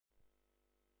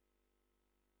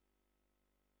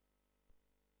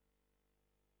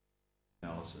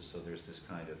psychoanalysis, so there's this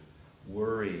kind of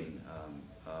worrying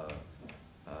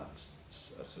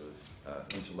sort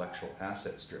of intellectual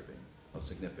asset stripping of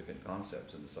significant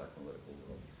concepts in the psychoanalytical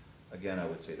world. Again, I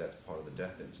would say that's part of the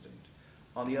death instinct.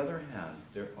 On the other hand,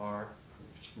 there are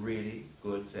really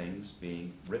good things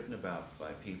being written about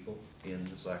by people in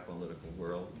the psychoanalytical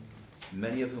world,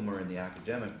 many of whom are in the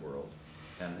academic world,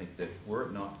 and I think that were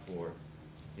it not for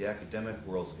the academic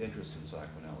world's interest in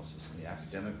psychoanalysis and the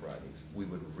academic writings, we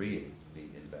would really be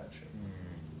in bad shape.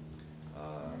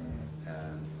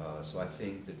 So I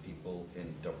think that people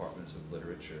in departments of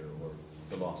literature or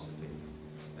philosophy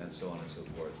and so on and so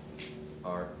forth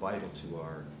are vital to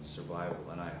our survival.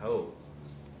 And I hope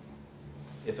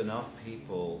if enough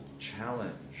people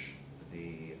challenge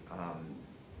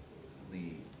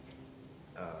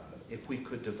if we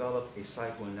could develop a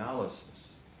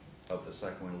psychoanalysis of the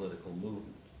psychoanalytical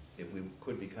movement, if we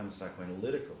could become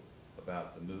psychoanalytical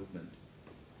about the movement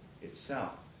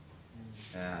itself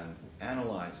and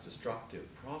analyze destructive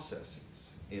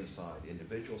processes inside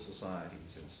individual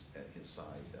societies,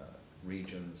 inside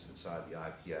regions, inside the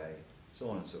IPA, so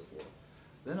on and so forth,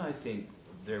 then I think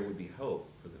there would be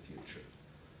hope for the future.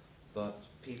 But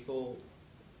people,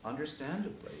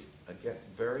 understandably, get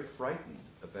very frightened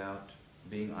about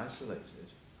being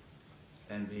isolated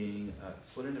and being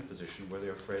put in a position where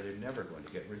they're afraid they're never going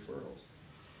to get referrals.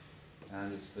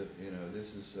 And it's the,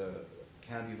 this is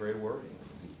can be very worrying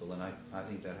for people, and I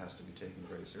think that has to be taken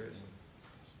very seriously.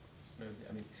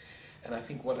 I mean, and I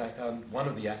think what I found, one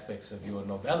of the aspects of your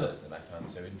novellas that I found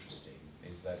so interesting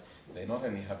is that they not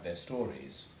only have their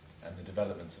stories and the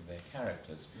developments of their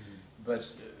characters, but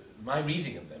my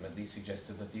reading of them at least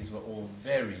suggested that these were all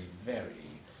very, very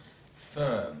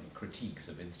firm critiques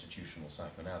of institutional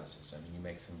psychoanalysis. I mean, you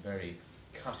make some very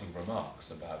cutting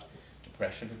remarks about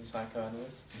depression in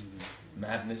psychoanalysts,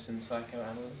 madness in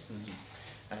psychoanalysts.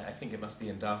 I think it must be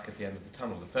in Dark at the End of the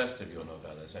Tunnel, the first of your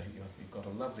novellas. You've got a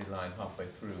lovely line halfway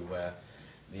through where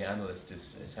the analyst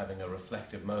is having a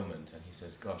reflective moment, and he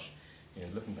says, gosh,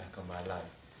 looking back on my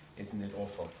life, isn't it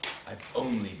awful? I've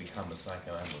only become a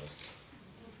psychoanalyst.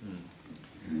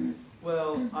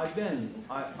 Well, I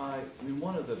mean,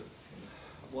 one of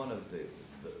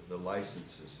the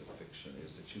licenses of fiction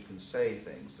is that you can say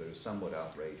things that are somewhat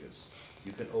outrageous.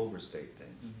 You can overstate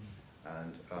things.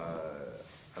 And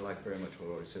I like very much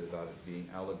what I said about it being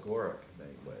allegoric in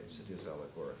many ways. It is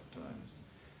allegoric at times.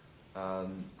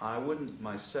 I wouldn't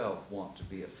myself want to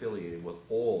be affiliated with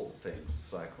all the things the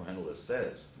psychoanalyst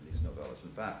says in these novellas.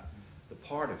 In fact, the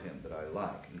part of him that I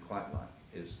like and quite like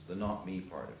is the not me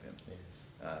part of him. Yes.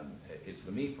 It's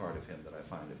the me part of him that I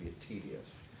find to be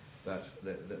tedious. But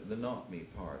the not me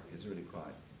part is really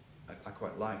quite, I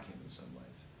quite like him in some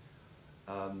ways.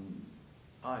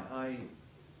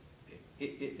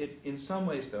 In some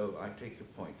ways, though, I take your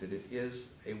point that it is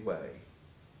a way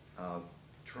of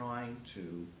trying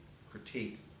to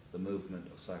critique the movement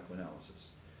of psychoanalysis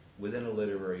within a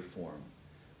literary form,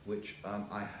 which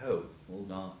I hope will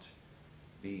not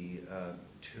be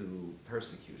too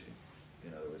persecuting.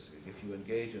 In other words, if you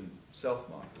engage in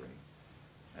self-mockery,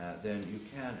 then you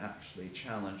can actually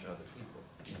challenge other people.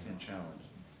 You can challenge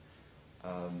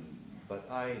them. But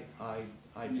I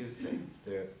do think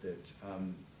that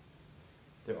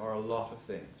there are a lot of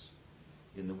things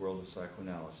in the world of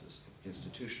psychoanalysis,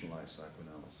 institutionalized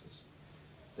psychoanalysis,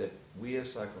 that we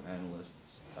as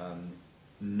psychoanalysts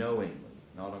knowingly,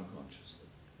 not unconsciously,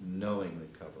 knowingly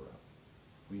cover up.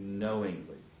 We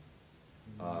knowingly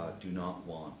do not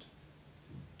want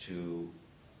to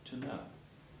know.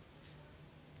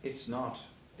 It's not,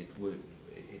 it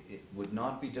would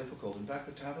not be difficult. In fact,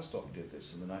 the Tavistock did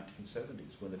this in the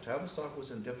 1970s. When the Tavistock was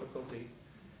in difficulty,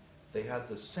 they had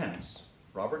the sense,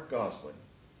 Robert Gosling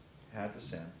had the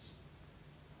sense,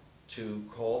 to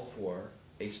call for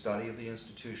a study of the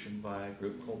institution by a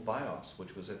group called BIOS,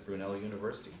 which was at Brunel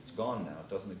University. It's gone now, it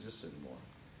doesn't exist anymore.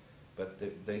 But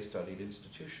they studied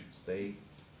institutions. They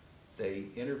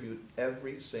interviewed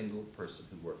every single person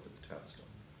who worked at the Tavistock.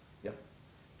 Yep.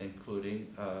 Including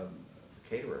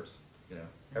caterers,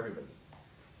 everybody.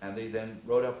 And they then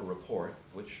wrote up a report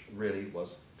which really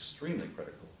was extremely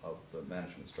critical of the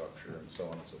management structure and so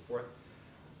on and so forth.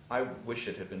 I wish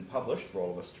it had been published for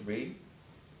all of us to read.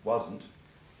 Wasn't,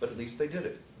 but at least they did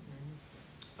it.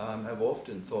 I've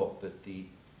often thought that the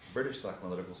British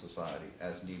Psychoanalytical Society,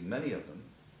 as indeed many of them,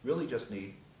 really just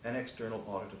need an external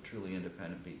audit of truly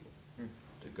independent people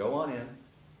to go on in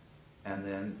and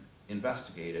then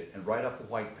investigate it and write up a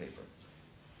white paper,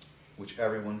 which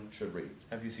everyone should read.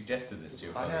 Have you suggested this to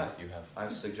your colleagues? You have.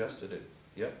 I've suggested it.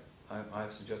 Yep,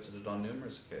 I've suggested it on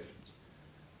numerous occasions.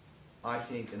 I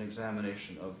think an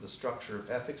examination of the structure of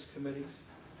ethics committees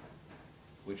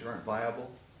which aren't viable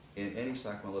in any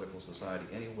psychoanalytical society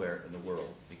anywhere in the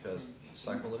world, because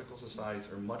psychoanalytical societies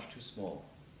are much too small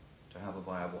to have a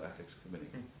viable ethics committee.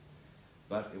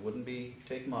 But it wouldn't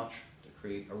take much to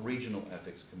create a regional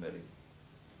ethics committee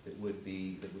that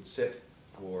would sit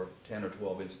for 10 or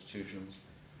 12 institutions,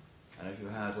 and if you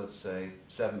had, let's say,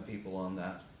 7 people on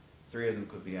that, 3 of them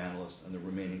could be analysts, and the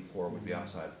remaining 4 would be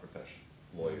outside the profession,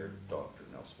 lawyer, doctor,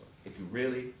 and elsewhere. If you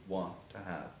really want to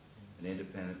have an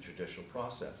independent judicial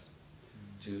process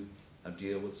to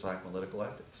deal with psychoanalytical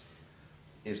ethics,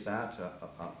 is that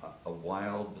a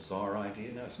wild, bizarre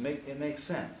idea? No, it makes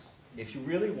sense. If you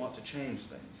really want to change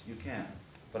things, you can.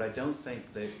 But I don't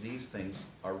think that these things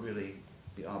are really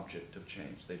the object of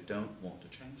change. They don't want to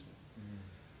change them.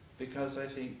 Because I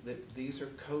think that these are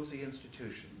cozy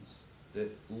institutions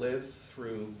that live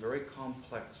through very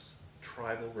complex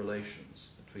tribal relations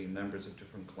between members of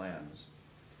different clans.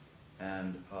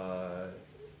 And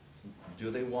do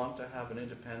they want to have an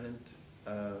independent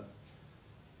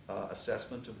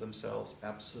assessment of themselves?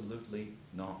 Absolutely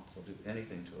not. They'll do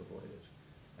anything to avoid it.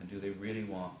 And do they really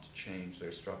want to change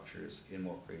their structures in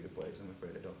more creative ways? I'm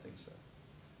afraid I don't think so.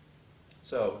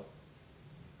 So,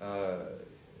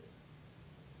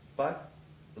 but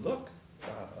look,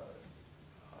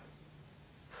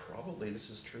 probably this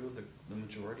is true of the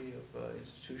majority of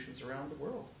institutions around the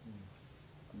world.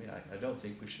 I mean, I don't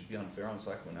think we should be unfair on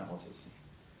psychoanalysis and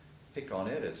pick on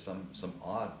it as some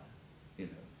odd,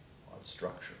 odd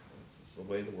structure. It's the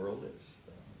way the world is.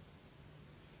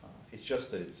 It's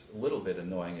just that it's a little bit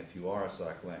annoying if you are a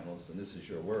psychoanalyst and this is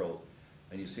your world,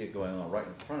 and you see it going on right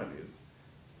in front of you.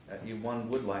 One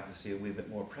would like to see a wee bit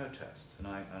more protest, and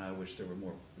I wish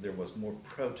there was more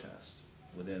protest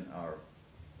within our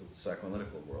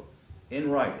psychoanalytical world in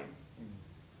writing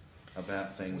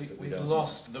about things that we don't We've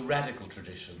lost the radical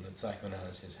tradition that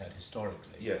psychoanalysis had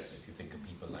historically. Yes. If you think of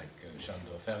people like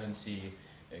Sándor Ferenczi,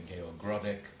 Georg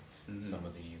Grodek, some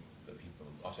of the people,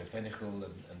 Otto Fenichel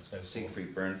and so forth.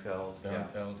 Siegfried Bernfeld.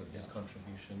 And his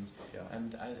contributions. Yeah.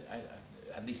 And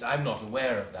at least I'm not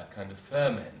aware of that kind of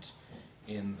ferment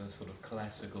in the sort of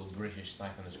classical British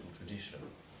psychoanalytical tradition.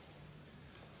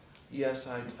 Yes,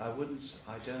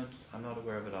 I'm not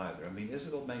aware of it either. I mean,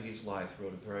 Isabel Menges Leith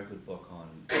wrote a very good book on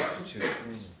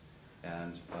institutions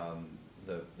and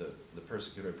the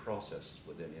persecutory processes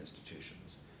within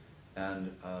institutions.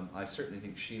 And I certainly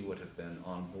think she would have been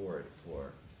on board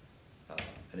for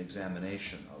an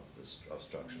examination of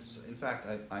structures. In fact,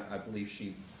 I believe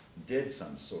she did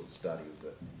some sort of study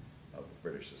of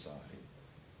British society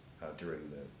during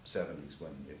the 70s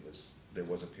when there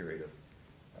was a period of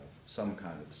some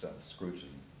kind of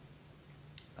self-scrutiny.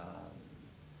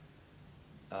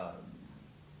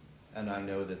 And I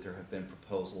know that there have been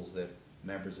proposals that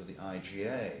members of the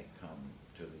IGA come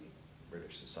to the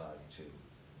British Society to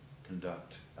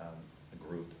conduct a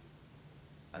group,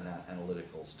 an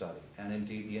analytical study. And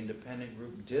indeed, the independent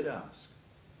group did ask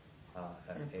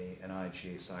an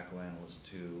IGA psychoanalyst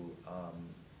to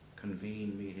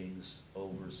convene meetings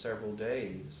over several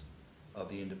days of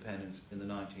the independents in the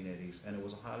 1980s, and it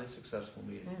was a highly successful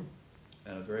meeting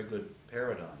and a very good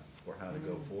paradigm for how to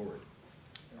go forward.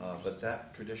 But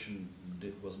that tradition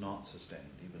was not sustained,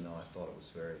 even though I thought it was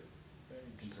very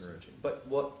encouraging. But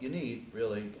what you need,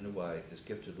 really, in a way, is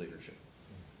gifted leadership.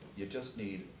 You just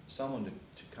need someone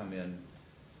to come in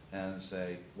and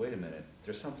say, wait a minute,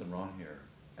 there's something wrong here,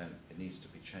 and it needs to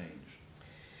be changed.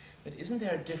 But isn't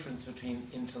there a difference between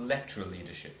intellectual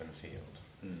leadership in a field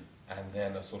and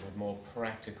then a sort of more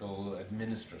practical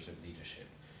administrative leadership,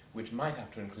 which might have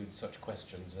to include such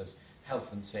questions as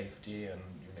health and safety, and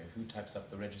who types up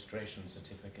the registration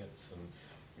certificates,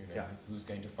 and who's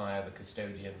going to fire the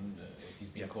custodian if he's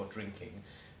been caught drinking,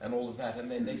 and all of that.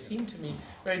 And they seem to me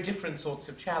very different sorts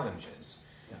of challenges.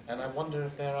 Yeah. And I wonder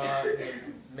if there are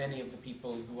many of the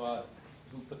people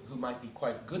who might be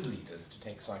quite good leaders to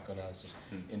take psychoanalysis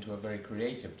into a very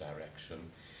creative direction,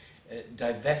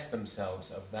 divest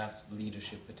themselves of that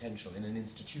leadership potential in an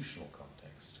institutional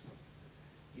context.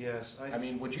 Yes, I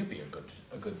mean, would you be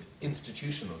a good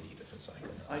institutional leader for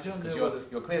psychoanalysis? I don't know.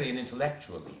 Because you're clearly an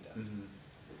intellectual leader.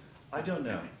 I don't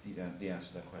know the answer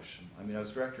to that question. I mean, I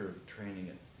was director of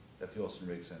training at the Olson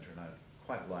Riggs Center, and I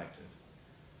quite liked it.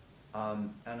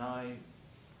 And I mean,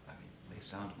 it may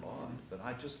sound odd, but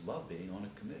I just love being on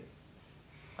a committee.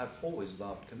 I've always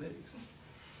loved committees.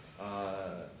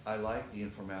 I like the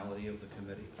informality of the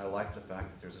committee. I like the fact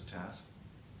that there's a task.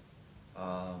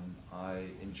 I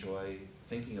enjoy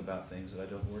thinking about things that I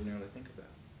don't ordinarily think about.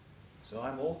 So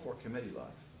I'm all for committee life.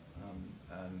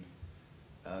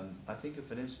 And I think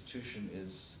if an institution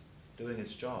is doing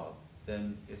its job,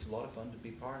 then it's a lot of fun to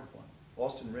be part of one.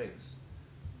 Austin Riggs,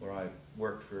 where I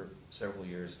worked for several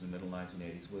years in the middle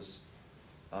 1980s,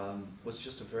 was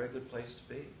just a very good place to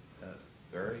be.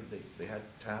 They had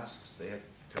tasks, they had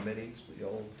committees, we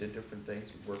all did different things,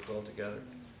 we worked well together,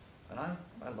 and I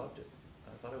loved it.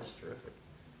 I thought it was terrific.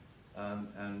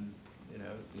 And you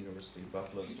know, the University of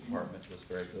Buffalo's department was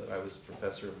very good. I was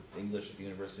professor of English at the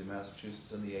University of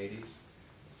Massachusetts in the 80s,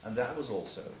 and that was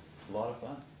also a lot of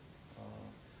fun.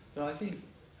 So I think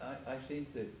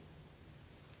that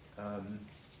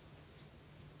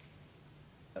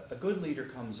a good leader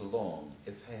comes along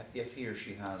if he or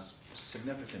she has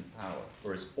significant power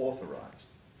or is authorized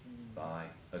by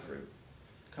a group,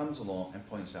 comes along and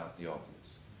points out the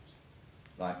obvious.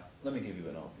 Like, let me give you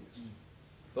an obvious.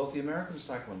 Both the American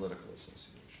Psychoanalytical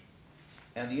Association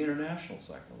and the International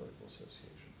Psychoanalytical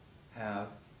Association have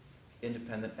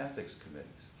independent ethics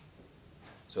committees.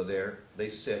 So they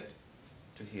sit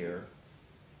to hear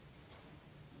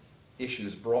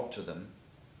issues brought to them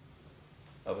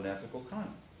of an ethical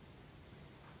kind.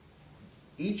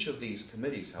 Each of these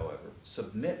committees, however,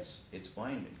 submits its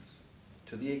findings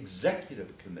to the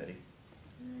executive committee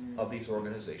of these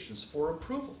organizations for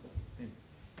approval.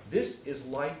 This is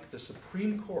like the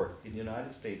Supreme Court in the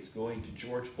United States going to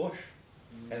George Bush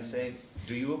and saying,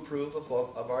 do you approve of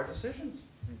our decisions?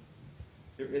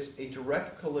 There is a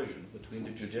direct collision between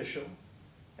the judicial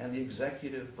and the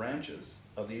executive branches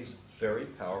of these very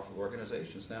powerful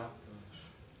organizations. Now,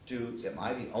 am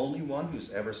I the only one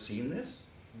who's ever seen this?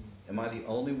 Am I the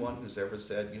only one who's ever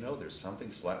said, you know, there's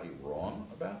something slightly wrong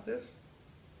about this?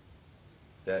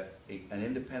 That an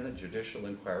independent judicial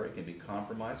inquiry can be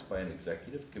compromised by an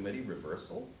executive committee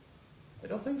reversal? I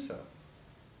don't think so.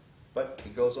 But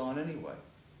it goes on anyway.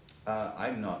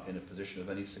 I'm not in a position of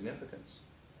any significance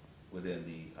within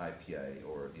the IPA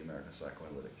or the American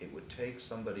Psychoanalytic. It would take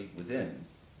somebody within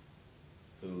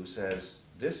who says,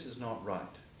 this is not right.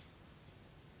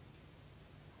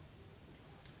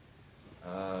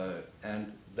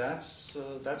 And that's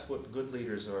what good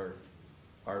leaders are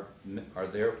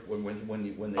there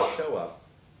when they show up.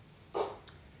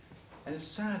 And it's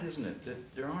sad, isn't it,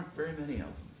 that there aren't very many of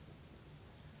them.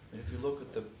 And if you look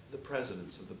at the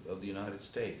presidents of the United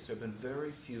States, there have been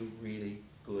very few really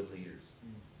good leaders.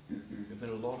 There have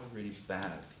been a lot of really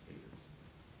bad leaders.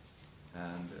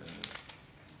 And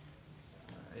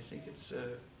I think it's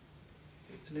an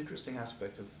interesting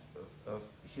aspect of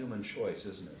human choice,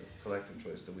 isn't it? Of collective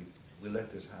choice, that we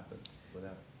let this happen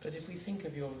without. But if we think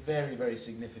of your very, very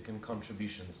significant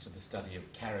contributions to the study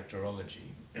of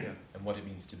characterology and what it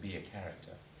means to be a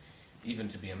character, even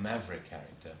to be a maverick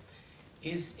character,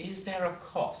 is there a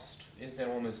cost? Is there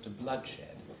almost a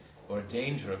bloodshed or a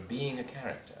danger of being a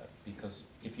character? Because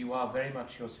if you are very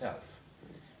much yourself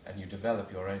and you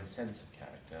develop your own sense of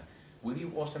character, will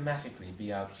you automatically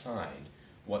be outside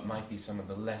what might be some of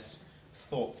the less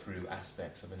thought-through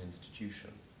aspects of an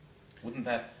institution? Wouldn't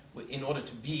that, in order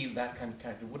to be that kind of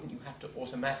character, wouldn't you have to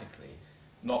automatically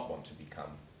not want to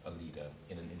become a leader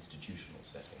in an institutional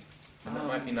setting? And that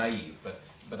might be naive, but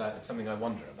it's something I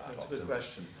wonder about That's often. a good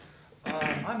question.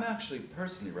 I'm actually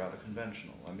personally rather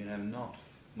conventional. I mean, I'm not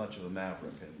much of a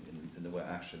maverick in the way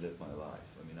I actually live my life.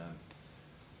 I mean,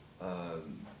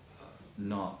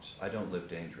 I don't live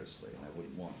dangerously, and I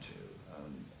wouldn't want to.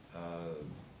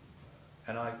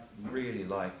 And I really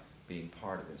like being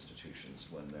part of institutions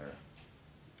when they're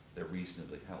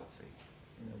reasonably healthy,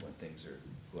 you know, when things are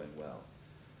going well.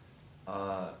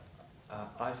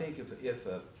 I think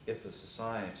if a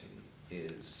society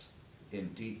is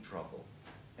in deep trouble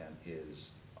and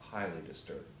is highly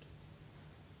disturbed,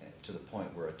 to the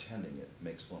point where attending it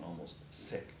makes one almost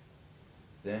sick,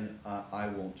 then I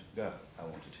won't go. I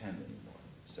won't attend anymore.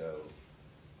 So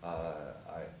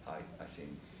I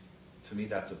think, for me,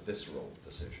 that's a visceral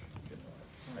decision. You know,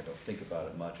 I don't think about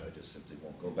it much. I just simply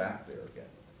won't go back there again.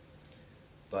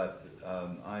 But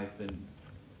I've been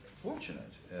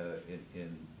fortunate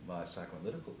in my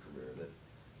psychoanalytical career that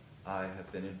I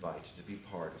have been invited to be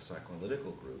part of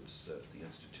psychoanalytical groups at the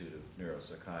Institute of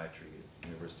Neuropsychiatry at the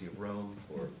University of Rome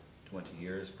for 20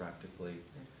 years practically,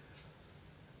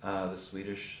 the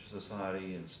Swedish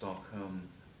Society in Stockholm,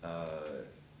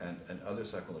 and other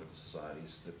psychoanalytical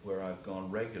societies where I've gone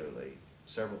regularly,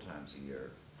 several times a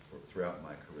year throughout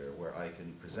my career, where I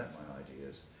can present my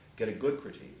ideas, get a good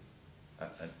critique,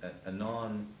 a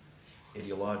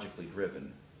non-ideologically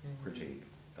driven critique,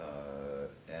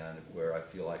 and where I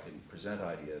feel I can present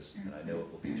ideas and I know it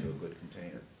will be to a good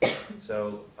container.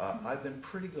 So I've been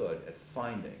pretty good at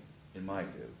finding, in my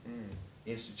view,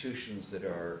 institutions that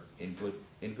are in good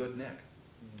nick,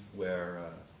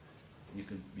 where you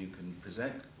can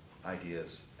present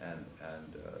ideas and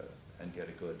get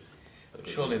a good But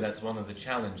surely that's one of the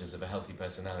challenges of a healthy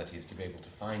personality, is to be able to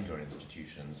find your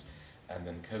institutions and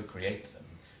then co-create them,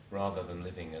 rather than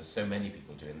living, as so many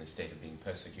people do, in this state of being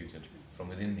persecuted from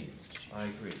within the institution. I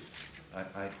agree.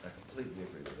 I completely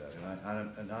agree with that.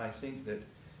 And I think that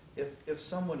if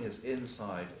someone is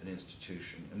inside an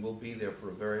institution and will be there for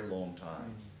a very long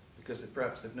time, because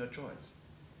perhaps they have no choice,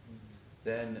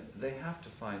 then they have to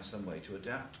find some way to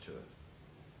adapt to it.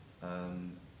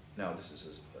 Now, this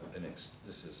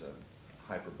is a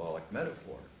hyperbolic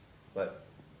metaphor, but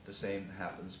the same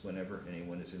happens whenever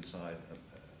anyone is inside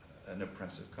an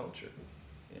oppressive culture.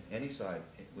 If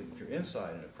you're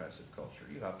inside an oppressive culture,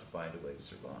 you have to find a way to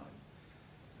survive.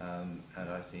 And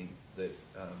I think that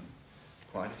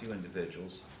quite a few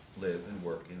individuals live and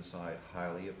work inside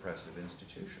highly oppressive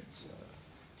institutions.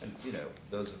 And you know,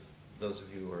 those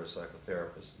of you who are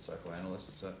psychotherapists and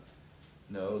psychoanalysts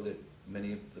know that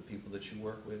many of the people that you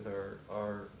work with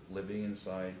are living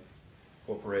inside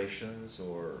corporations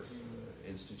or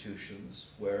institutions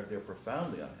where they're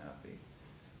profoundly unhappy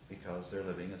because they're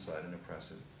living inside an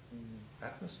oppressive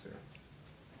atmosphere.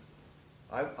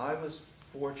 I was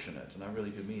fortunate, and I really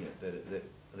do mean it,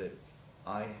 that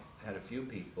I had a few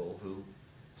people who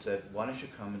said, "Why don't you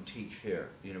come and teach here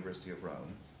at the University of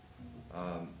Rome?"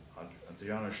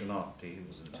 Adriano Gianotti, who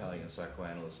was an Italian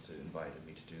psychoanalyst, invited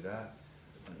me to do that.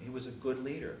 And he was a good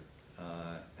leader.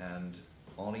 And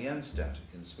Arne Enstedt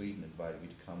in Sweden invited me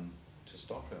to come to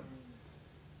Stockholm.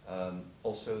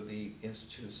 Also the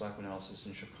Institute of Psychoanalysis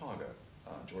in Chicago,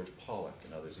 George Pollack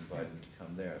and others invited me to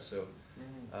come there. So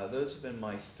those have been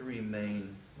my three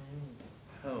main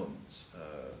homes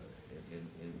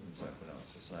in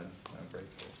psychoanalysis, and I'm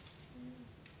grateful.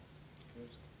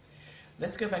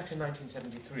 Let's go back to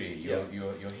 1973.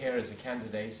 You're here as a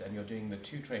candidate, and you're doing the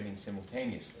two trainings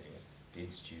simultaneously at the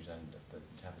Institute and at the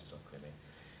Tavistock Clinic.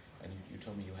 And you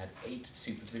told me you had 8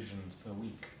 supervisions per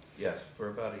week. Yes, for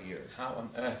about a year. How on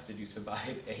earth did you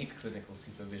survive 8 clinical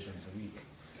supervisions a week?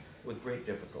 With great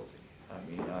difficulty. I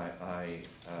mean,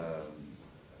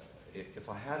 if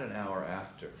I had an hour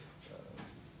after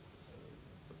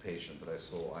the patient that I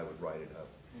saw, I would write it up.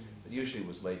 But usually it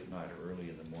was late at night or early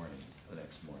in the morning, the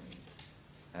next morning.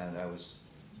 And I was,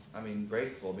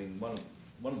 grateful. I mean,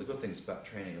 one of the good things about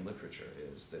training in literature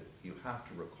is that you have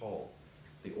to recall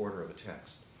the order of a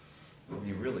text.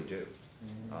 You really do.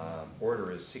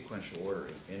 Order is sequential order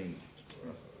in any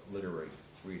literary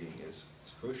reading is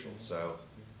crucial. So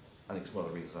I think it's one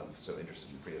of the reasons I'm so interested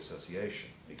in pre-association,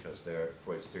 because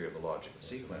Freud's theory of the logic of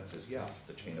sequence is,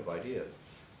 the chain of ideas.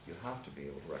 You have to be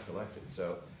able to recollect it.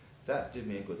 So that did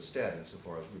me in good stead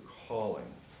insofar as recalling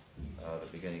the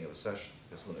beginning of a session,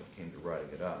 because when it came to writing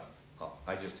it up,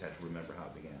 I just had to remember how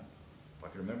it began. If I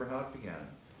could remember how it began,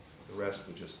 the rest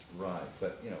would just arrive.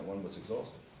 But, one was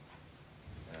exhausted.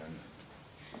 And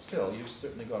still, you've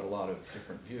certainly got a lot of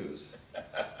different views.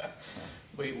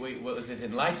 Was it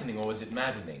enlightening or was it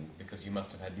maddening? Because you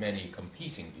must have had many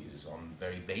competing views on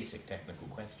very basic technical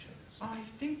questions. I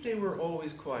think they were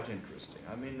always quite interesting.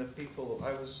 I mean, the people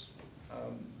I was...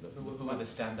 Who were the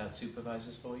standout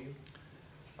supervisors for you?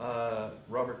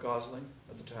 Robert Gosling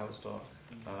at the Tavistock.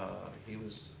 He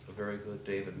was a very good.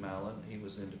 David Mallon, he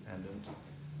was independent.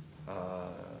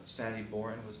 Sandy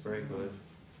Bourne was very good.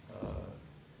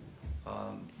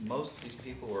 Most of these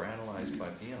people were analyzed by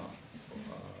Bion,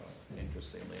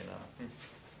 interestingly enough.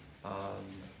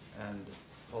 And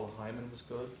Paula Hyman was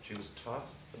good. She was tough,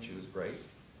 but she was great.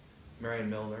 Marion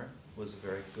Milner was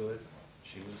very good.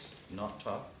 She was not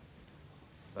tough,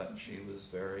 but she was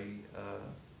very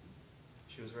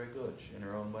good in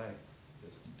her own way,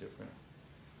 just different.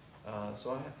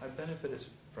 So I benefited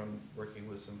from working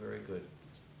with some very good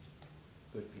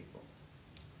people.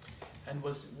 And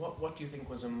what do you think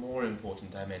was a more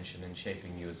important dimension in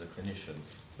shaping you as a clinician,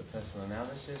 the personal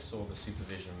analysis or the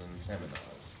supervision and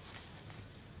seminars?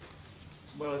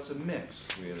 Well, it's a mix,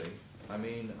 really. I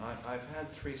mean, I've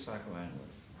had 3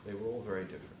 psychoanalysts. They were all very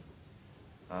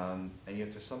different. And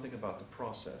yet there's something about the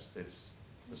process that's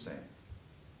the same.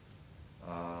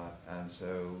 And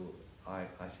so I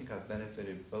think I've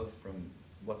benefited both from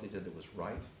what they did that was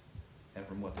right and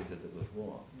from what they did that was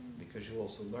wrong, because you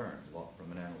also learn a lot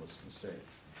from an analyst's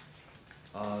mistakes.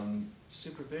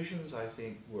 Supervisions, I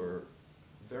think, were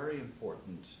very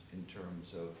important in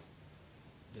terms of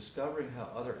discovering how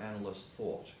other analysts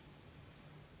thought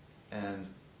and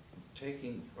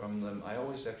taking from them. I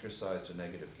always exercised a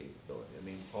negative capability. I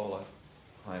mean, Paula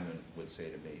Hyman would say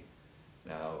to me,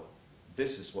 "Now,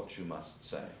 this is what you must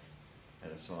say."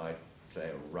 And so I'd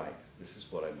say, "Right, this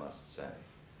is what I must say."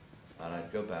 And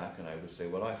I'd go back and I would say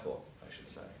what I thought I should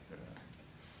say.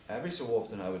 Every so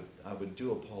often I would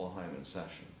do a Paula Hyman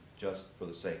session just for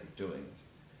the sake of doing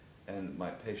it. And my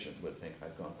patient would think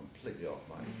I'd gone completely off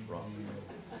my rocker.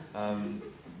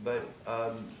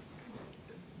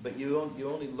 But you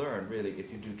only learn, really,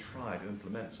 if you do try to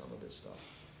implement some of this stuff.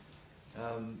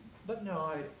 But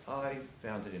no, I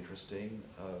found it interesting,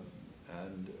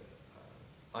 and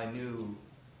I knew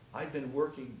I'd been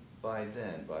working by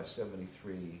then, by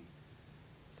 73,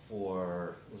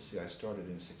 for, let's see, I started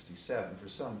in 67, for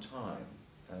some time,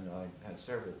 and I had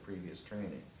several previous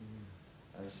trainings.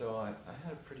 And so I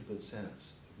had a pretty good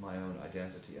sense of my own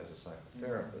identity as a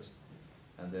psychotherapist,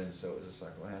 and then so as a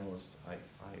psychoanalyst, I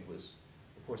was,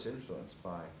 of course, influenced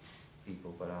by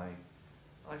people, but I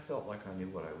felt like I knew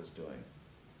what I was doing.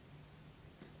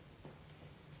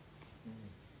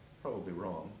 Probably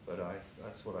wrong, but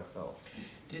that's what I felt.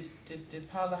 Did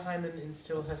Paula Hyman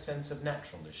instill her sense of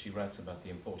naturalness? She writes about the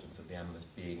importance of the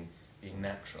analyst being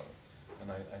natural,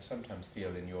 and I sometimes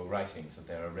feel in your writings that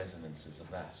there are resonances of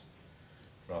that,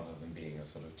 rather than being a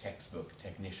sort of textbook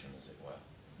technician, as it were.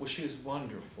 Well, she was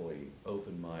wonderfully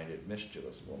open-minded,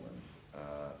 mischievous woman,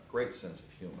 great sense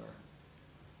of humor.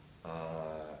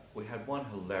 We had one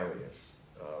hilarious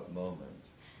moment,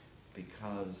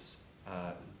 because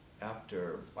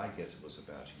after, I guess it was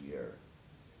about a year,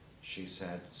 she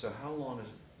said, "So how long has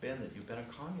it been that you've been a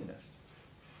communist?"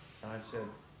 And I said,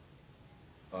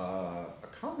 "A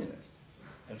communist?"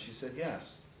 And she said,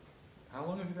 "Yes." "How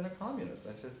long have you been a communist?"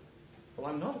 I said, "Well,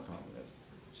 I'm not a communist."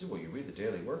 She said, "Well, you read the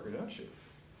Daily Worker, don't you?"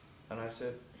 And I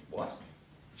said, "What?"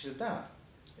 She said, "That.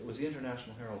 It was the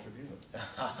International Herald Tribune."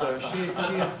 So she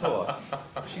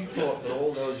thought that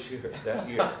all those years, that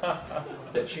year,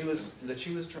 that she was,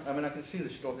 I mean, I can see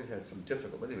that she'd always had some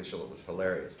difficulty, but anyway, she thought it was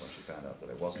hilarious when she found out that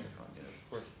I wasn't a communist. Of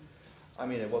course, I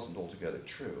mean, it wasn't altogether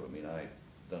true. I mean, I'd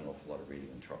done an awful lot of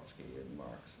reading in Trotsky and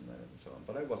Marx and so on,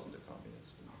 but I wasn't a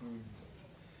communist.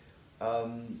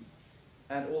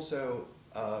 And also,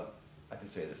 I can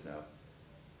say this now,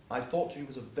 I thought she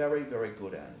was a very, very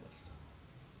good analyst,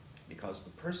 because the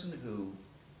person who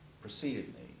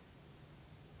preceded me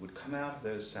would come out of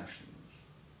those sessions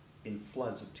in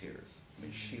floods of tears. I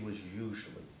mean, she was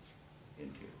usually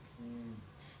in tears.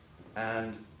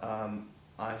 And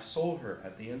I saw her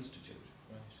at the Institute,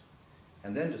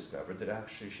 and then discovered that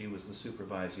actually she was the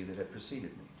supervisee that had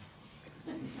preceded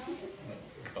me.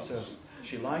 So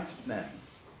she liked men.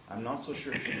 I'm not so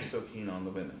sure she was so keen on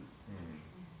the women.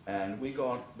 And we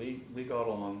got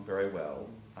along very well.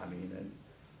 I mean, and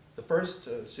the first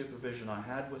supervision I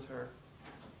had with her,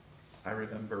 I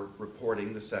remember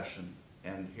reporting the session,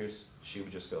 and she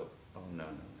would just go, "Oh, no,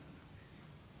 no, no,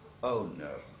 no. Oh,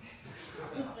 no.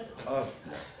 Oh,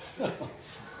 no."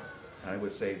 And I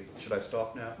would say, "Should I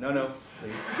stop now?" "No, no,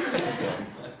 please."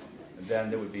 And then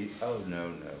there would be, "Oh, no,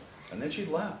 no." And then she'd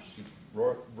laugh. She'd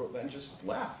roar and just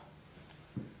laugh.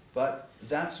 But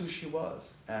that's who she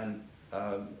was. And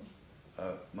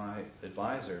my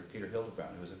advisor, Peter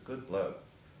Hildebrand, who was a good bloke,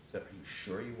 said, "Are you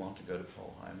sure you want to go to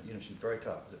Paul Hyman?" You know, she's very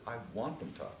tough. I said, "I want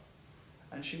them tough."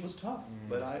 And she was tough,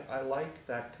 but I like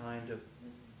that kind of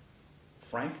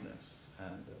frankness.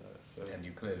 And so. And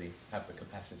you clearly have the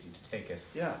capacity to take it.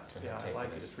 Yeah, I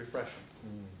like it. It's refreshing.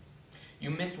 You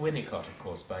missed Winnicott, of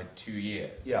course, by 2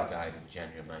 years. Yeah. He died in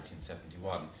January of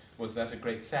 1971. Was that a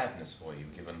great sadness for you,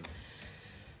 given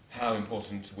how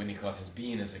important Winnicott has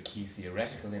been as a key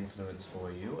theoretical influence for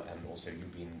you, and also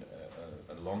you've been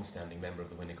a long-standing member of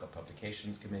the Winnicott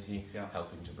Publications Committee,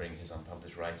 helping to bring his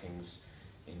unpublished writings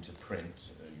into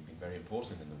print. You've been very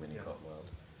important in the Winnicott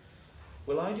world.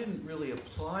 Well, I didn't really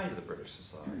apply to the British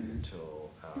Society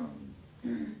until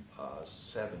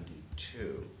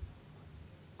 72.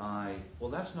 Well,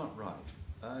 that's not right.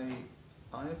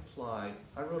 I applied,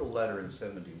 I wrote a letter in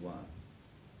 71,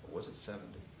 or was it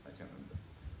 70? I can't remember,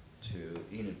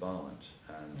 to Enid Ballant,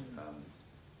 and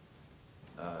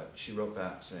she wrote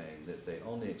back saying that they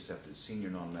only accepted senior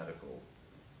non-medical,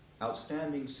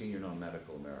 outstanding senior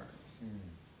non-medical Americans.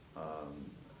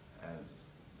 And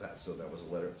so that was a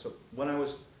letter. So when I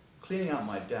was cleaning out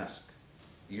my desk,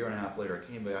 a year and a half later, I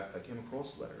came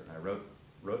across the letter, and I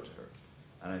wrote to her,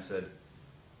 and I said,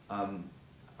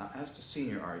 as to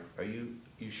senior, are you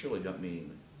surely don't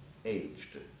mean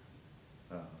aged.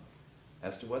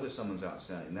 As to whether someone's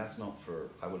outstanding, that's not for,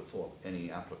 I would have thought,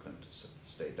 any applicant to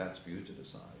state. That's for you to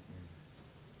decide.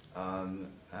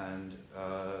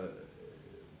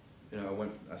 You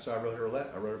know, so I wrote her a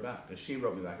letter. I wrote her back, and she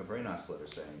wrote me back a very nice letter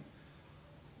saying,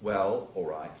 "Well, all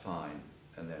right, fine."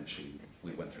 And then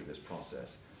we went through this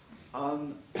process.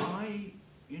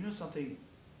 You know something,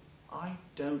 I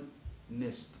don't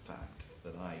miss the fact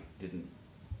that I didn't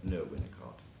know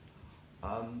Winnicott.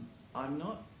 I'm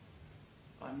not.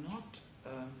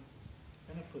 How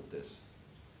can I put this?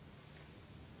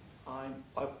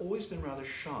 I've always been rather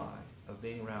shy of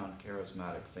being around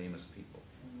charismatic, famous people.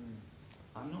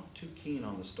 I'm not too keen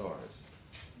on the stars.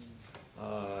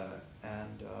 I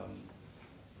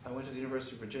went to the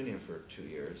University of Virginia for 2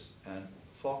 years, and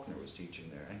Faulkner was teaching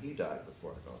there, and he died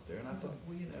before I got there. And I thought,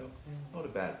 well, you know, not a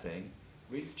bad thing.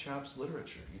 Read the chap's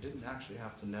literature. You didn't actually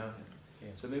have to know him.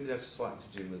 Yes. So maybe that's slightly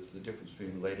to do with the difference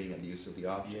between relating and use of the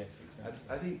object. Yes, exactly.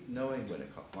 I think knowing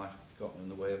Winnicott might have gotten in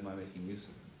the way of my making use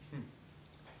of him.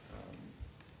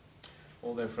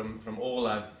 Although from all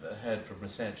I've heard from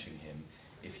researching him,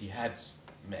 if he had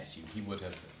met you, he would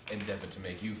have endeavoured to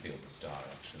make you feel the star,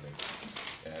 actually.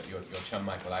 Your chum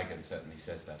Michael Eigen certainly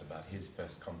says that about his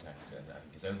first contact, and I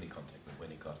think his only contact with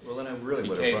Winnicott. Well, then I really He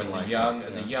would came have as run a like young, that,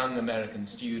 as yeah. a young American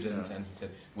student, Yeah. and he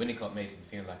said Winnicott made him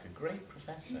feel like a great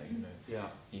professor. You know, Yeah.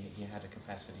 he had a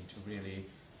capacity to really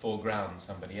foreground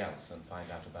somebody else and find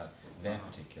out about their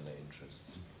particular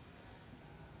interests.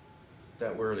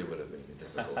 That really would have made it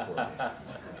difficult for me.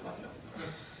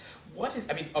 What is,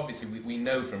 I mean, obviously we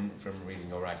know from reading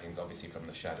your writings, obviously from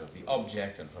The Shadow of the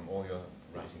Object and from all your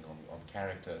writing on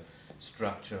character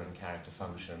structure and character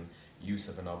function, use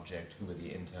of an object, who are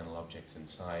the internal objects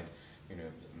inside, you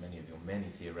know,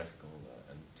 many theoretical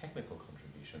and technical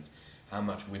contributions, how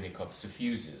much Winnicott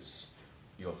suffuses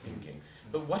your thinking.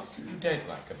 But what is it you don't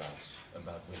like about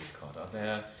Winnicott?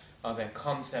 Are there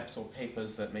concepts or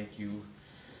papers that make you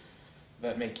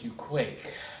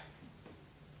quake?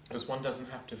 Because one doesn't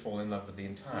have to fall in love with the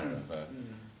entire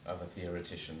of a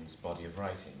theoretician's body of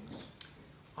writings.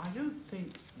 I don't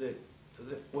think that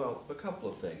well, a couple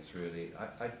of things really.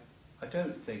 I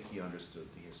don't think he understood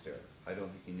the hysteric. I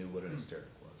don't think he knew what an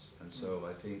hysteric was. And so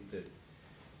I think that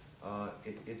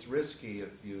it's risky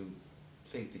if you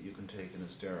think that you can take an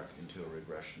hysteric into a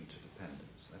regression to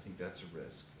dependence. I think that's a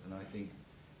risk. And I think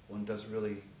one does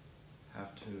really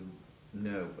have to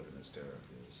know what an hysteric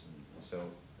is. And so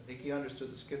I think he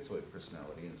understood the schizoid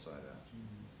personality inside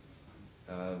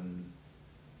out.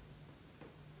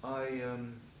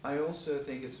 I also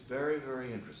think it's very,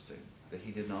 very interesting that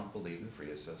he did not believe in free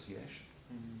association.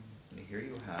 And here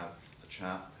you have a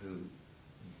chap who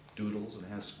doodles and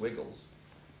has squiggles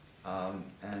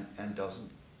and doesn't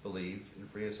believe in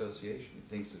free association. He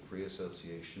thinks that free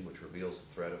association, which reveals the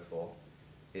thread of thought,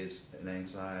 is an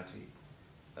anxiety.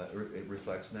 It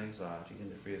reflects an anxiety,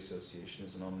 and that free association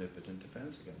is an omnipotent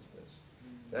defense against this.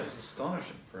 That is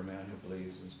astonishing for a man who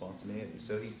believes in spontaneity.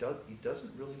 So he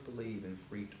doesn't really believe in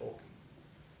free talking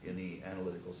in the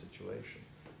analytical situation.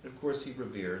 And of course, he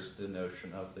reveres the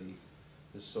notion of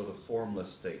this sort of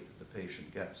formless state that the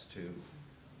patient gets to,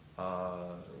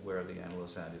 where the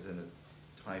analyst is in a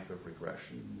type of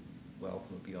regression. Well,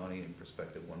 from a Bionian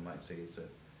perspective, one might say it's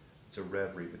a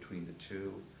reverie between the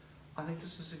two. I think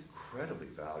this is incredibly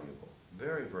valuable,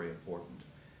 very, very important.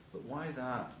 But why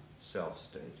that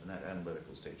self-state and that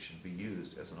analytical state should be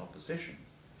used as an opposition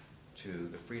to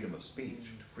the freedom of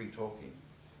speech, to free talking,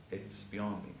 it's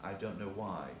beyond me. I don't know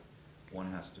why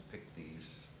one has to pick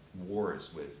these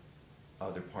wars with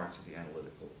other parts of the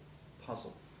analytical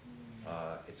puzzle.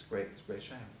 It's a great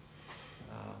shame.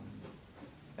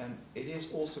 And it is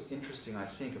also interesting, I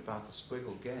think, about the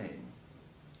squiggle game,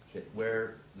 that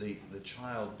where the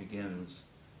child begins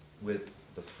with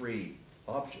the free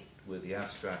object, with the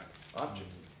abstract object,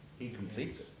 he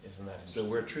completes it. Isn't that So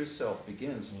interesting? where true self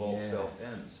begins, false self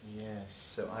ends. Yes.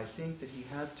 So I think that he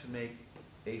had to make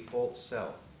a false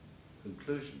self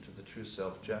conclusion to the true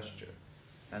self gesture.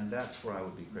 And that's where I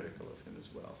would be critical of him as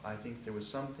well. I think there was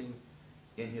something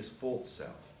in his false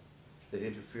self that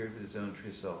interfered with his own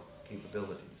true self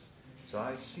capabilities. So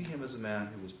I see him as a man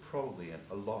who was probably in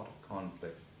a lot of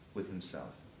conflict with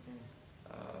himself.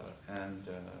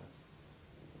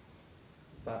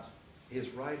 But his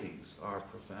writings are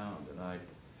profound, and I'd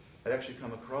actually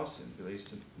come across him, because I used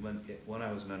to, when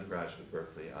I was an undergraduate at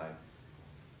Berkeley, I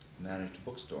managed a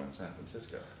bookstore in San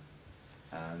Francisco,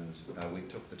 and we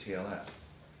took the TLS,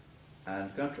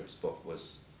 and Guntrup's book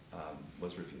was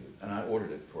reviewed, and I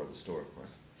ordered it for the store, of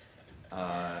course,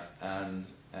 and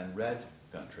read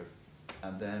Guntrup,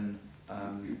 and then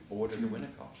ordered a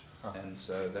Winnicott, and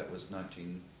so that was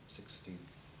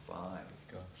 1965.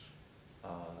 Gosh.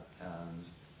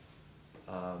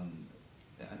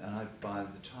 And by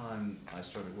the time I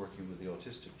started working with the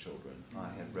autistic children, I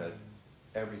had read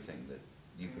everything that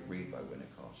you could read by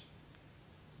Winnicott,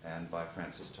 and by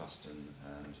Francis Tustin,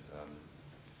 and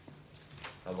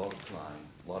a lot of Klein,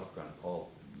 a lot of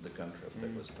all the Guntrup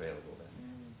that was available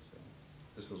then. So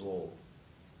this was all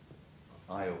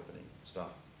eye-opening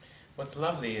stuff. What's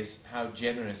lovely is how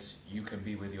generous you can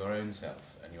be with your own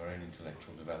self and your own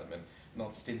intellectual development,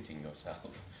 not stinting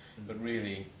yourself, but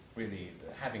really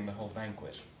having the whole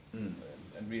banquet. and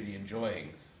really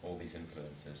enjoying all these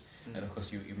influences. And of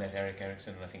course, you met Eric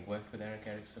Erikson, and I think worked with Eric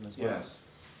Erikson as well. Yes.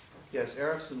 Yes,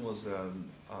 Erikson was,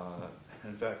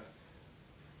 in fact,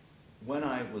 when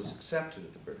I was accepted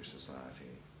at the British Society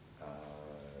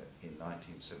in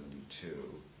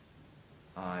 1972,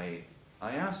 I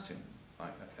asked him,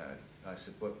 I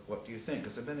said, what do you think?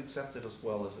 Because I've been accepted as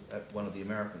well as at one of the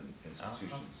American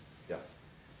institutions. Yeah.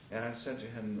 And I said to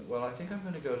him, well, I think I'm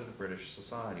going to go to the British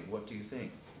Society. What do you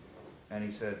think? And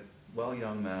he said, well,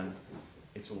 young man,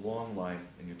 it's a long life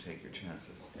and you take your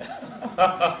chances.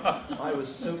 I was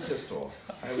so pissed off.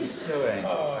 I was so angry.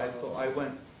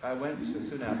 I went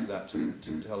soon after that to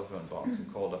the telephone box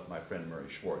and called up my friend Murray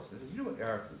Schwartz. And I said, you know what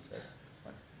Erikson said?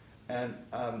 And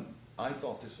I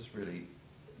thought this was really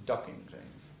ducking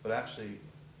things. But actually,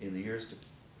 in the years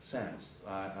since,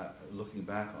 looking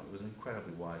back on it, it was an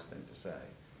incredibly wise thing to say.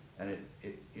 And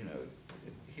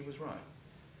he was right.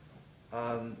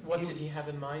 What did he have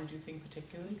in mind, do you think,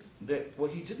 particularly?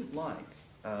 He didn't like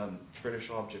British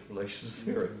object relations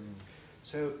theory.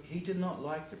 So he did not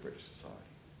like the British Society.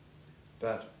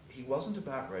 But he wasn't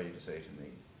about ready to say to me,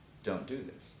 don't do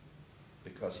this.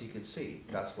 Because he could see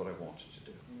that's what I wanted to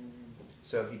do.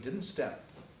 So he didn't step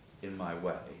in my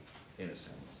way, in a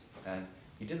sense. And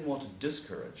he didn't want to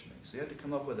discourage me. So he had to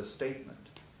come up with a statement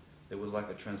that was like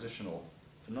a transitional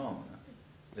phenomena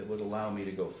that would allow me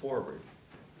to go forward,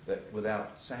 that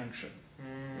without sanction,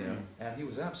 you know. And he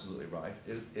was absolutely right.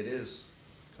 It is,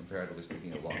 comparatively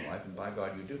speaking, a long life, and by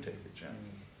God, you do take your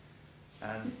chances.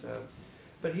 And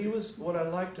but he was. What I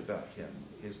liked about him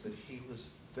is that he was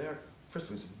very. First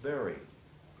of all,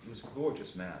 he was a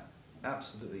gorgeous man,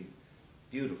 absolutely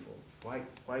beautiful,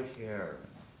 white hair,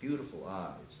 and beautiful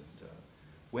eyes, and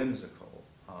whimsical,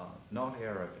 not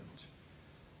arrogant.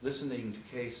 Listening to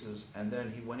cases, and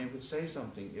then when he would say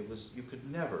something, you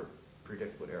could never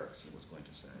predict what Erikson was going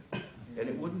to say. And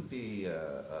it wouldn't be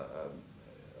a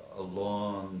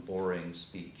long, boring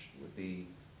speech. It would be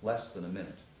less than a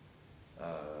minute.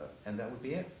 And that would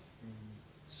be it.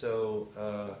 So,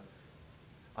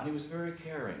 and he was very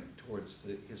caring towards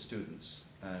his students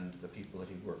and the people that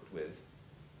he worked with.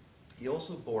 He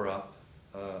also bore up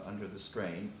under the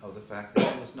strain of the fact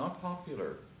that he was not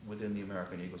popular within the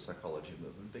American ego psychology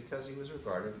movement because he was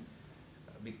regarded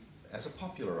as a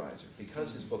popularizer.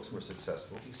 Because his books were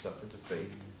successful, he suffered the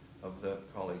fate of the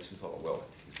colleagues who thought, well,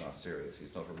 he's not serious,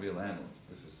 he's not a real analyst,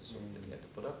 this is the sort of thing he had to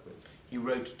put up with. He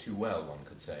wrote too well, one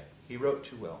could say. He wrote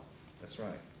too well, that's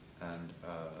right. And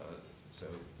so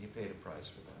he paid a price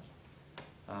for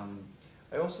that.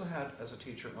 I also had, as a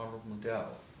teacher, Honorable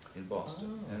Modell in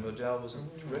Boston. Oh. And Modell was a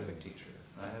terrific teacher.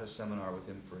 I had a seminar with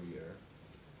him for a year.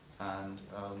 And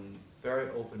very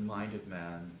open-minded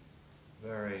man,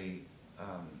 very,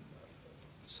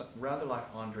 rather like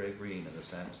Andre Green in the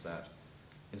sense that,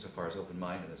 insofar as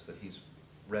open-mindedness, that he's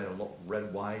read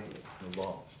widely and a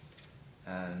lot,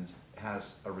 and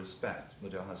has a respect,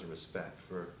 Modell has a respect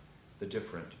for the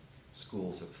different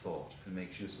schools of thought and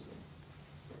makes use of them.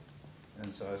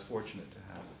 And so I was fortunate to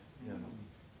have him.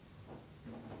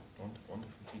 Wonderful,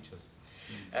 wonderful teachers.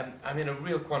 I'm in a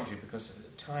real quandary because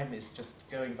time is just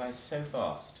going by so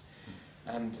fast.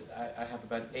 And I have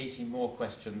about 80 more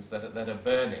questions that are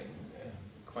burning,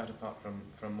 quite apart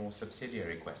from more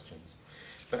subsidiary questions.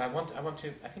 But I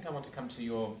think I want to come to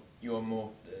your more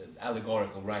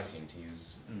allegorical writing, to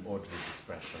use Audrey's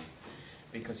expression,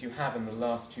 because you have in the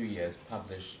last 2 years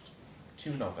published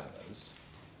 2 novellas.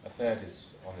 A third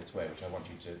is on its way, which I want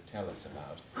you to tell us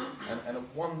about, and a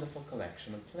wonderful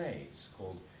collection of plays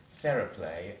called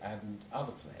Theraplay and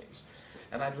Other Plays.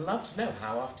 And I'd love to know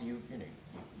how, after you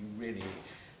really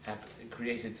have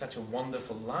created such a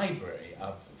wonderful library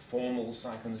of formal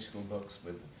psychoanalytical books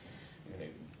with,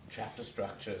 chapter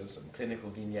structures and clinical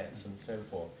vignettes and so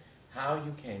forth, how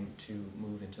you came to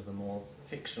move into the more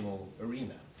fictional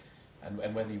arena,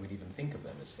 and whether you would even think of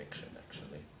them as fiction,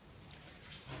 actually.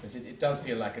 Because it does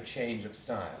feel like a change of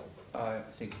style. I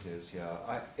think it is,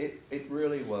 yeah. It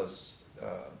really was,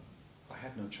 I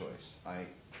had no choice.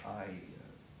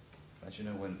 As you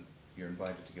know, when you're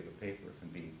invited to give a paper, it can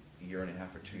be a year and a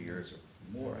half or 2 years or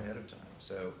more ahead of time.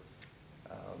 So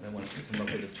then when you come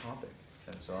up with a topic,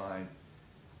 and so I've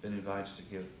been invited to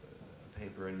give a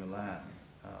paper in Milan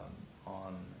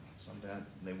on some day, and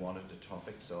they wanted a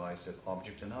topic, so I said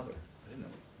object and other. I didn't know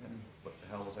what the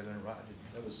hell was I going to write.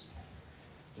 That was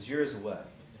years away.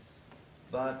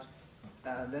 But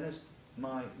then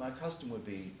my custom would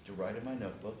be to write in my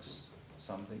notebooks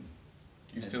something.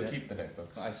 You still keep the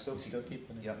notebooks? I still keep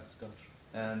the notebooks, gosh.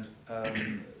 And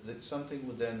that something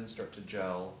would then start to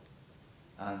gel,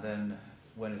 and then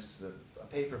when it's a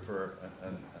paper for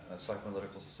a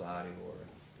psychoanalytical society or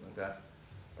that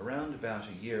around about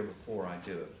a year before I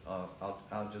do it,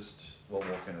 I'll just, while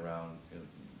walking around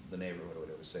the neighborhood or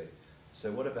whatever, say,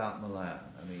 so what about Milan?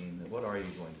 I mean, what are you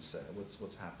going to say?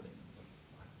 What's happening?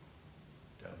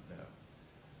 I don't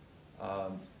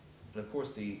know. And of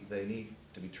course, they need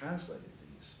to be translated,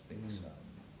 these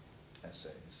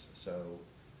essays. So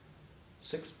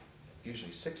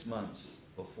usually 6 months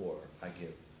before I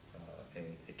give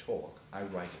a talk, I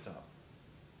write it up.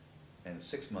 And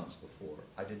 6 months before,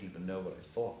 I didn't even know what I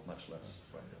thought, much less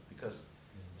write it up, because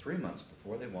 3 months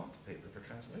before, they want the paper for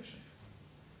translation.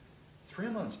 3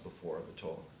 months before the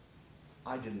talk,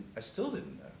 I still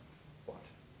didn't know what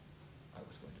I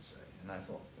was going to say. And I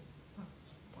thought,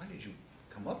 why did you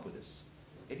come up with this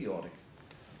idiotic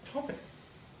topic,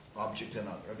 object and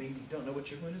other? I mean, you don't know what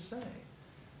you're going to say.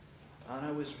 And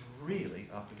I was really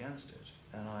up against it.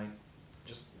 And I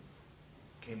just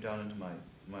came down into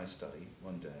my study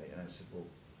one day, and I said, well,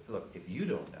 look, if you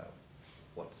don't know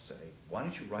what to say, why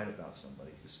don't you write about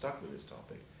somebody who's stuck with this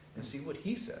topic and see what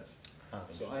he says?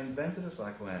 So I invented a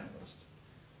psychoanalyst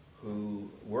who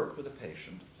worked with a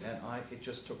patient, and it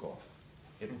just took off.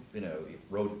 It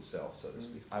wrote itself, so to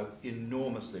speak. I was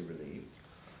enormously relieved,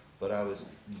 but I was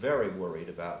very worried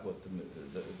about what the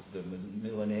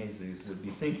Milaneses would be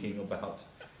thinking about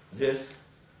this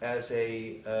as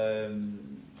a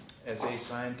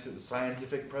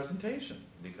scientific presentation,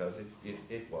 because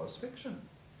it was fiction.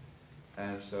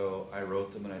 And so I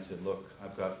wrote them and I said, look,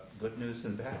 I've got good news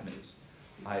and bad news.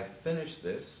 I finished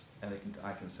this, and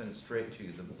I can send it straight to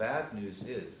you. The bad news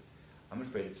is, I'm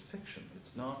afraid it's fiction.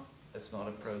 It's not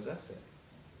a prose essay.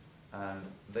 And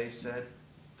they said,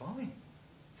 fine.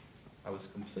 I was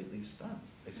completely stunned.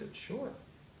 They said, sure,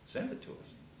 send it to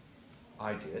us.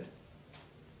 I did.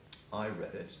 I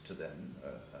read it to them,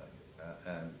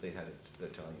 and they had the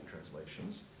Italian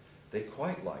translations. They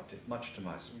quite liked it, much to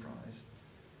my surprise.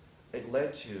 It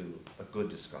led to a good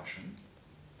discussion,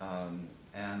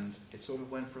 and it sort of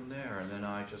went from there, and then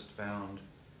I just found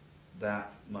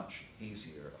that much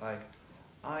easier.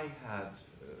 I had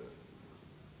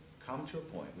come to a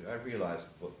point, I realized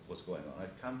what was going on.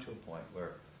 I'd come to a point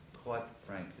where, quite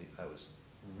frankly, I was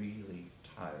really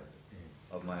tired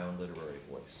of my own literary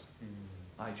voice.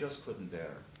 I just couldn't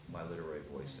bear my literary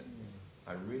voice anymore.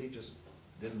 I really just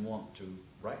didn't want to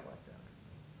write like that.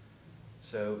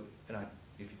 So,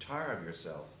 if you tire of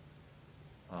yourself,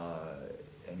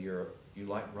 and you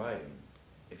like writing,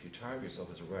 if you tire of yourself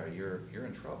as a writer, you're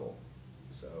in trouble.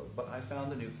 So, but I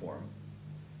found a new form,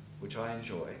 which I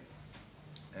enjoy,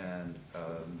 and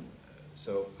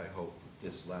so I hope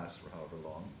this lasts for however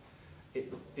long.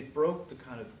 It broke the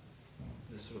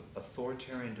sort of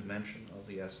authoritarian dimension of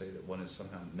the essay, that one is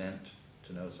somehow meant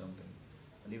to know something.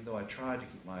 And even though I tried to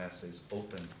keep my essays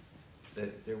open,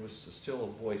 that there was still a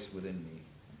voice within me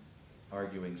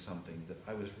arguing something that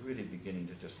I was really beginning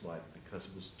to dislike, because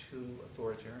it was too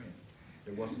authoritarian.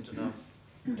 There wasn't enough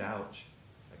doubt.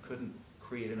 I couldn't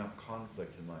create enough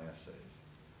conflict in my essays.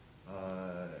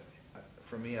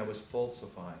 For me, I was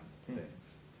falsifying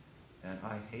things. And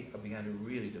I began to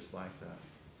really dislike that.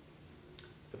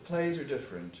 The plays are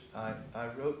different. I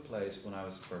wrote plays when I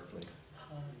was at Berkeley.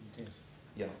 Oh, you did?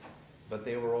 Yeah. But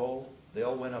they all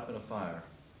went up in a fire.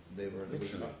 They were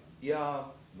literally? Yeah.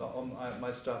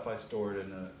 My stuff I stored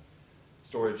in a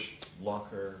storage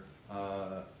locker,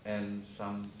 and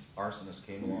some arsonist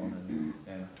came along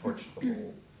and torched the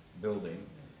whole building.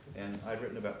 And I'd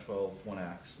written about 12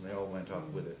 one-acts, and they all went up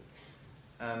with it.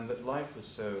 But life was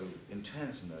so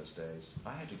intense in those days,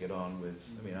 I had to get on with,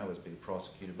 I was being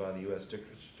prosecuted by the U.S.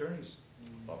 District Attorney's.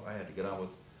 I had to get on with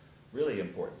really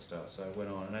important stuff, so I went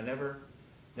on, and I never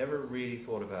really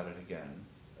thought about it again,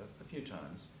 a few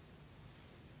times.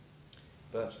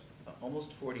 But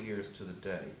almost 40 years to the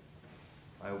day,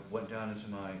 I went down into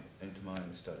my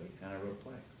study, and I wrote a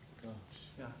play. Gosh.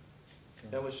 Yeah.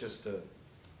 That was just a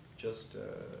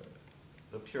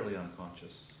purely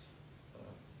unconscious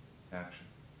action.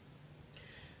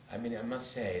 I mean, I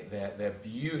must say, they're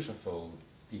beautiful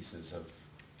pieces of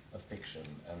fiction,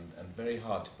 and very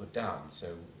hard to put down,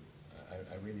 so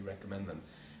I really recommend them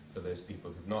for those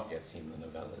people who've not yet seen the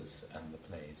novellas and the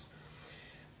plays.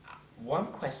 One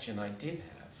question I did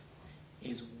have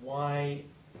is why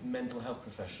mental health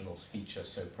professionals feature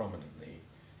so prominently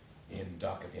in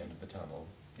Dark at the End of the Tunnel,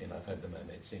 in I've Heard the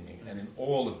Mermaid Singing, and in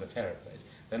all of the Ferret plays.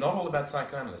 They're not all about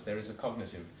psychoanalysts. There is a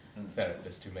cognitive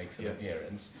therapist who makes an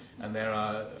appearance, and there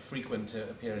are frequent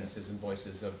appearances and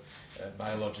voices of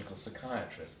biological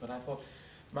psychiatrists. But I thought,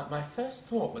 my first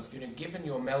thought was, given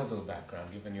your Melville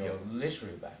background, given your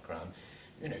literary background,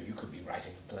 you could be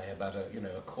writing a play about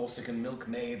a Corsican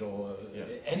milkmaid or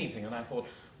anything. And I thought,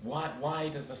 why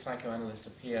does the psychoanalyst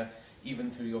appear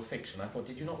even through your fiction? I thought,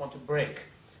 did you not want to break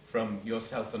from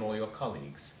yourself and all your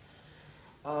colleagues?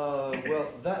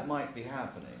 Well, that might be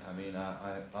happening. I mean,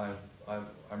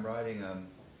 I'm writing,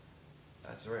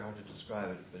 it's very hard to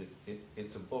describe it, but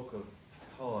it's a book of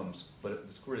poems, but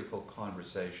it's really called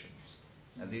Conversations.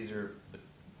 And these are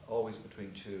always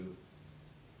between two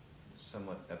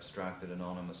somewhat abstracted,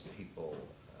 anonymous people,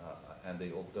 and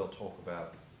they'll talk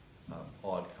about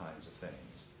odd kinds of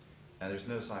things. And there's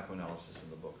no psychoanalysis in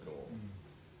the book at all.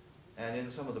 And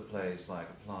in some of the plays, like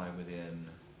Apply Within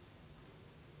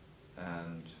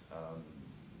and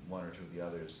one or two of the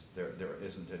others, there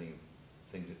isn't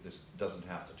anything that this doesn't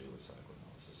have to do with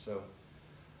psychoanalysis. So,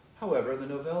 however, the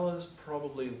novellas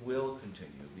probably will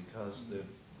continue because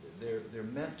they're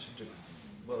meant to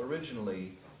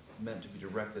originally meant to be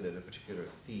directed at a particular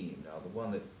theme. Now, the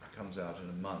one that comes out in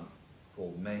a month,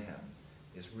 called Mayhem,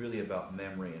 is really about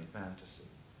memory and fantasy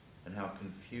and how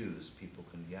confused people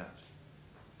can get.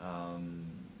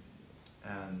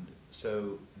 And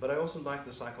so, but I also like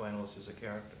the psychoanalyst as a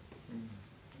character.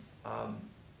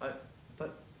 But I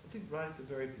think right at the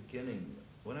very beginning,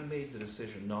 when I made the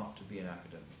decision not to be an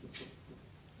academic,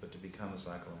 but to become a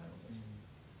psychoanalyst,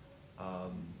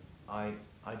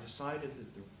 I decided that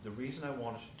the reason I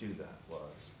wanted to do that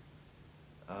was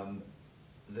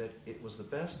that it was the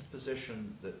best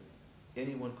position that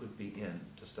anyone could be in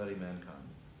to study mankind.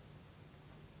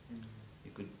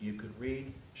 You could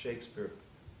read Shakespeare,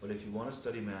 but if you want to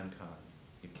study mankind,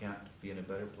 you can't be in a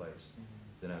better place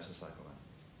than as a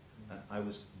psychoanalyst. And I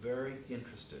was very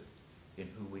interested in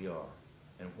who we are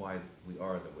and why we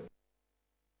are the way